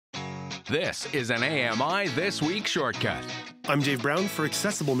This is an AMI This Week shortcut. I'm Dave Brown for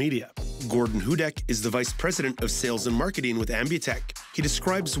Accessible Media. Gordon Hudek is the Vice President of Sales and Marketing with Ambutech. He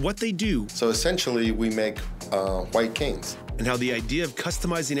describes what they do. So essentially, we make white canes. And how the idea of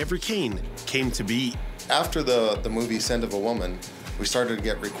customizing every cane came to be. After the movie Scent of a Woman, we started to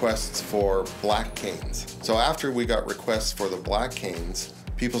get requests for black canes. So after we got requests for the black canes,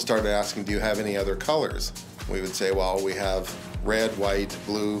 people started asking, do you have any other colors? We would say, well, we have red, white,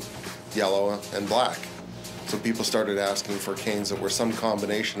 blue, yellow, and black. So people started asking for canes that were some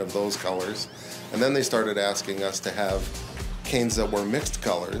combination of those colors. And then they started asking us to have canes that were mixed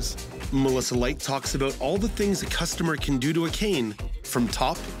colors. Melissa Light talks about all the things a customer can do to a cane from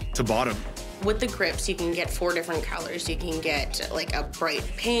top to bottom. With the grips, you can get 4 different colors. You can get like a bright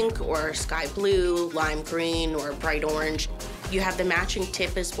pink or sky blue, lime green, or bright orange. You have the matching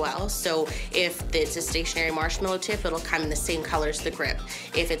tip as well. So if it's a stationary marshmallow tip, it'll come in the same color as the grip.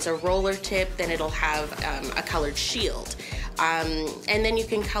 If it's a roller tip, then it'll have a colored shield. And then you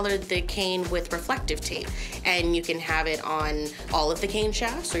can color the cane with reflective tape. And you can have it on all of the cane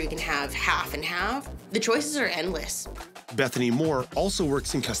shafts, or you can have half and half. The choices are endless. Bethany Moore also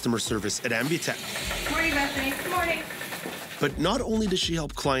works in customer service at Ambutech. Good morning, Bethany. Good morning. But not only does she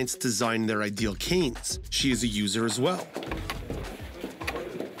help clients design their ideal canes, she is a user as well.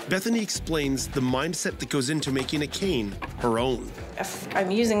 Bethany explains the mindset that goes into making a cane her own. If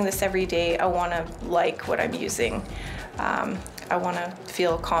I'm using this every day, I want to like what I'm using. I want to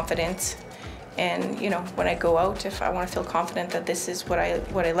feel confident. And when I go out, if I want to feel confident that this is what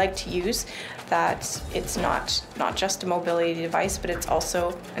I like to use, that it's not just a mobility device, but it's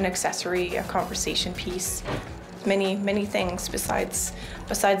also an accessory, a conversation piece, many things besides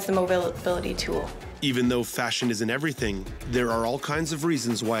the mobility tool. Even though fashion isn't everything, there are all kinds of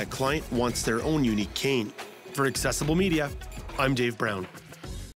reasons why a client wants their own unique cane. For Accessible Media, I'm Dave Brown.